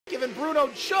giving Bruno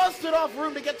just enough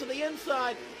room to get to the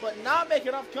inside, but not make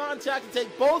enough contact to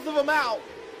take both of them out.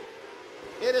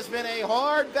 It has been a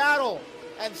hard battle,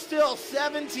 and still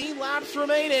 17 laps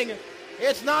remaining.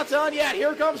 It's not done yet.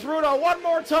 Here comes Bruno one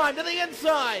more time to the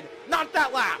inside. Not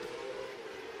that lap.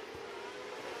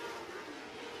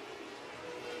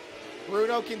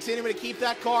 Bruno continuing to keep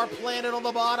that car planted on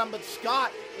the bottom, but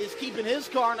Scott is keeping his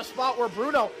car in a spot where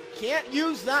Bruno can't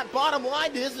use that bottom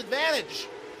line to his advantage.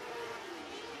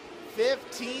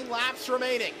 15 laps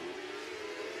remaining.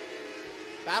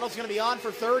 Battle's going to be on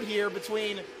for third here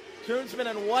between Koonsman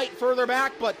and White further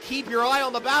back, but keep your eye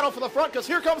on the battle for the front, because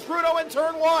here comes Bruno in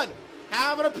turn one,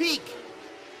 having a peek.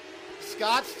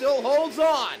 Scott still holds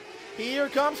on. Here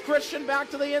comes Christian back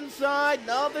to the inside,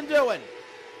 nothing doing.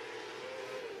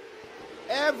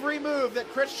 Every move that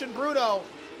Christian Bruno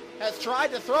has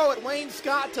tried to throw at Wayne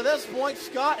Scott to this point,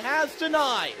 Scott has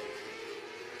denied.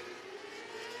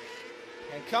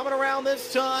 And coming around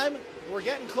this time, we're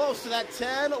getting close to that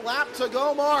 10 lap to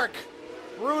go mark.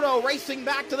 Bruno racing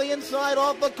back to the inside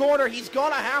off the corner. He's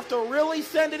going to have to really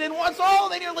send it in once. Oh,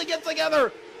 they nearly get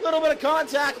together. Little bit of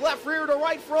contact, left rear to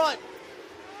right front.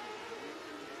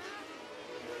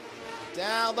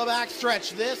 Down the back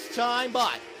stretch this time,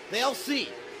 but they'll see.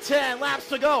 10 laps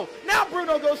to go. Now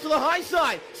Bruno goes to the high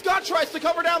side. Scott tries to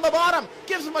cover down the bottom.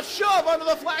 Gives him a shove under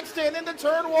the flag stand into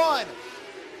turn one.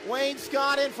 Wayne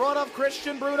Scott in front of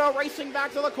Christian Bruno, racing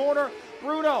back to the corner.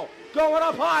 Bruno going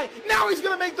up high. Now he's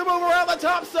going to make the move around the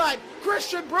top side.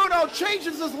 Christian Bruno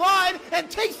changes his line and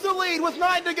takes the lead with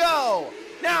 9 to go.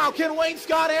 Now can Wayne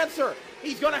Scott answer?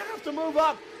 He's going to have to move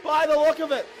up by the look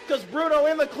of it, because Bruno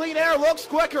in the clean air looks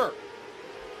quicker.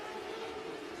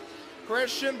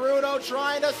 Christian Bruno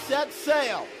trying to set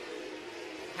sail.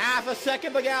 Half a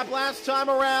second the gap last time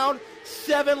around.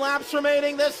 7 laps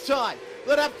remaining this time.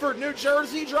 The Deptford, New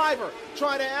Jersey driver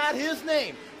trying to add his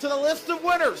name to the list of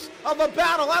winners of the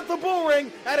battle at the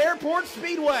Bullring at Airport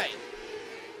Speedway.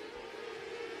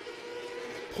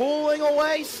 Pulling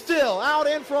away still out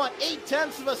in front,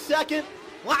 0.8 of a second.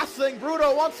 Last thing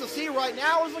Bruno wants to see right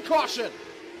now is a caution.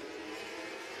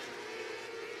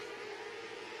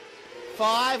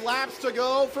 5 laps to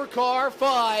go for car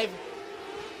 5.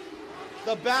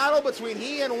 The battle between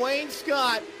he and Wayne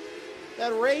Scott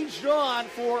that raged on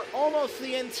for almost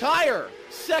the entire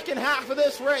second half of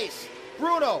this race.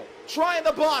 Bruno trying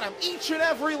the bottom each and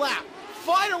every lap.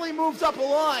 Finally moved up a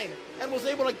line and was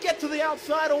able to get to the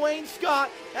outside of Wayne Scott.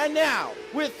 And now,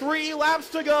 with 3 laps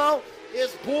to go,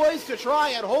 is poised to try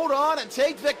and hold on and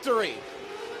take victory.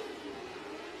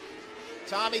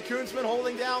 Tommy Koonsman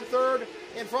holding down third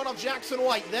in front of Jackson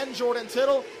White, then Jordan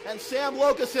Tittle and Sam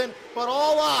Lokeson, but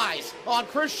all eyes on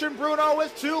Christian Bruno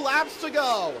with 2 laps to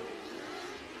go.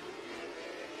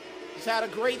 He's had a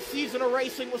great season of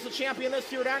racing, was the champion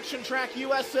this year at Action Track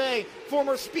USA,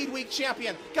 former Speed Week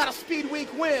champion, got a Speed Week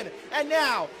win, and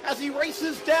now, as he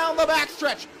races down the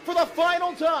backstretch for the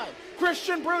final time,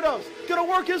 Christian Bruno's gonna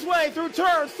work his way through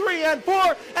turns 3 and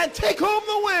 4 and take home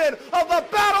the win of the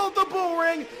Battle of the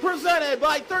Bullring, presented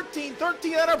by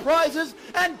 1313 Enterprises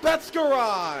and Betts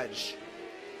Garage.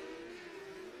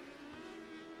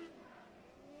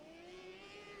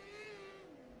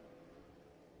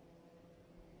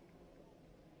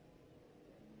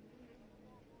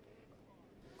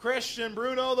 Christian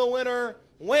Bruno the winner,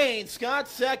 Wayne Scott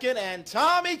second, and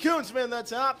Tommy Koonsman the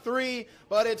top 3,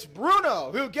 but it's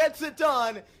Bruno who gets it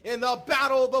done in the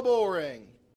Battle of the Bullring.